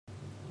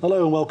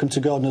Hello and welcome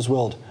to Gardener's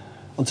World.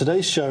 On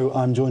today's show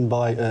I'm joined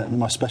by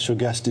my special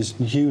guest is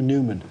Hugh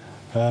Newman,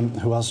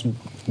 who has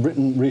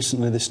written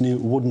recently this new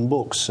wooden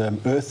book,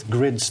 Earth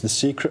Grids, The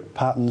Secret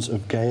Patterns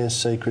of Gaia's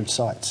Sacred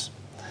Sites.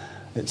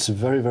 It's a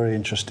very, very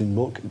interesting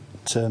book.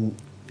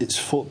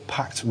 It's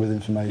packed with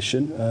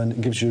information and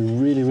it gives you a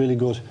really, really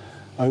good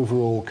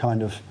overall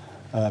kind of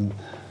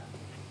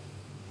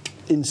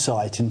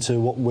insight into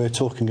what we're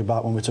talking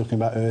about when we're talking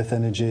about earth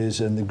energies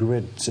and the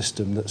grid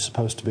system that's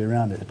supposed to be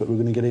around it. But we're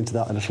going to get into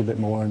that a little bit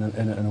more in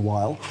a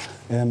while.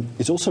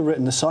 It's also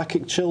written The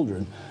Psychic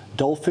Children,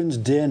 Dolphins,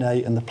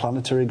 DNA and the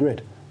Planetary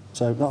Grid.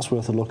 So that's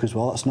worth a look as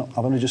well.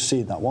 I've only just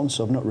seen that one,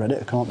 so I've not read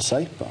it, I can't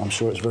say, but I'm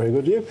sure it's very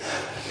good, Hugh.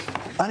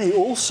 And he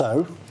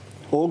also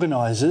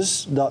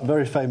organises that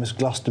very famous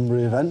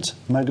Glastonbury event,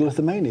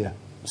 Megalithomania.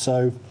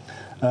 So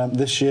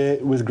this year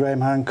with Graham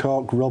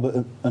Hancock,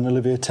 Robert and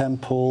Olivia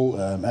Temple,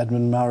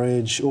 Edmund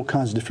Marriage, all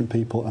kinds of different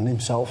people, and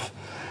himself.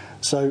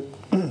 So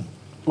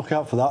look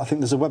out for that. I think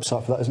there's a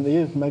website for that, isn't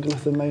there?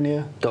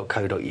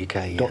 Megalithomania.co.uk.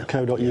 Yeah.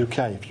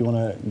 .co.uk. If you want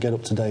to get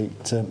up to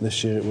date,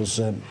 this year it was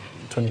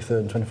 23rd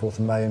and 24th of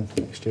May, and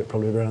next year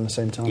probably around the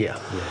same time. Yeah,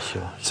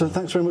 sure. So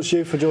thanks very much,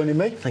 Hugh, for joining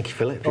me. Thank you,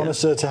 Philip. Honour,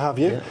 sir, to have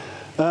you.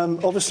 Yeah.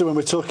 Obviously, when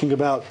we're talking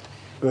about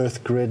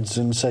earth grids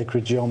and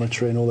sacred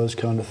geometry and all those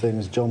kind of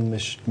things, John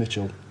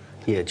Mitchell.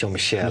 Yeah, John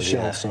Michel.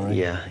 Sorry.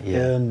 Yeah.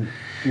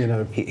 You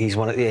know, he's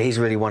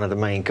really one of the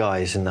main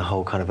guys in the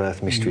whole kind of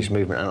Earth Mysteries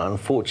movement. And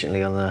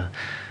unfortunately, on the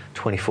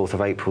 24th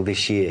of April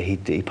this year,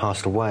 he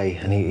passed away,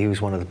 and he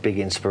was one of the big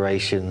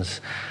inspirations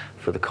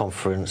for the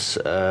conference.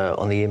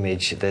 On the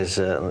image, there's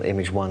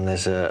image one.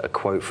 There's a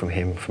quote from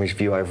him from his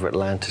View Over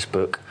Atlantis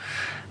book,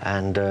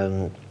 and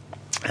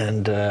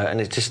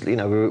it's just, you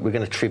know, we're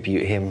going to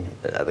tribute him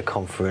at the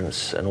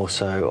conference and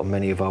also on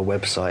many of our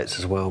websites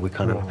as well. We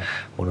kind of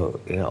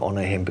want to,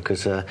 honour him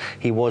because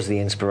he was the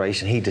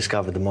inspiration. He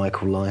discovered the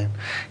Michael line.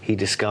 He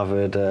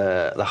discovered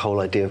the whole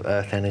idea of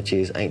earth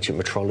energies, ancient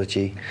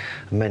metrology,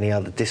 and many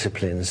other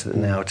disciplines that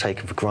now are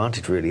taken for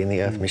granted really in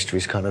the Earth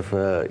Mysteries kind of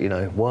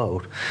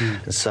world.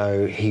 And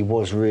so he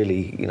was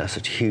really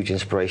such a huge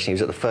inspiration. He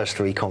was at the first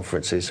three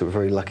conferences, so we're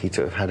very lucky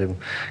to have had him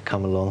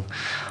come along.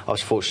 I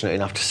was fortunate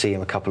enough to see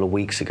him a couple of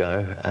weeks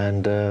ago,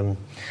 and and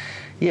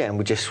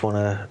we just want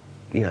to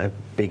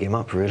big him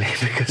up really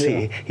because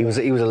he was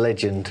a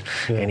legend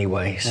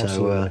anyway.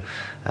 So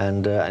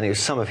and it was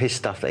some of his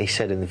stuff that he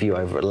said in the View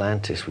Over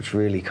Atlantis which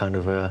really kind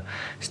of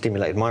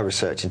stimulated my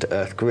research into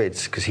earth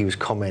grids, because he was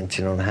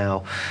commenting on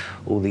how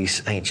all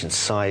these ancient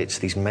sites,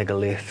 these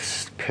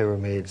megaliths,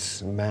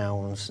 pyramids,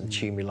 mounds and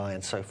tumuli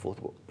and so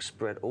forth were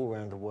spread all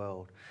around the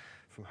world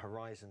from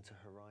horizon to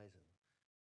horizon.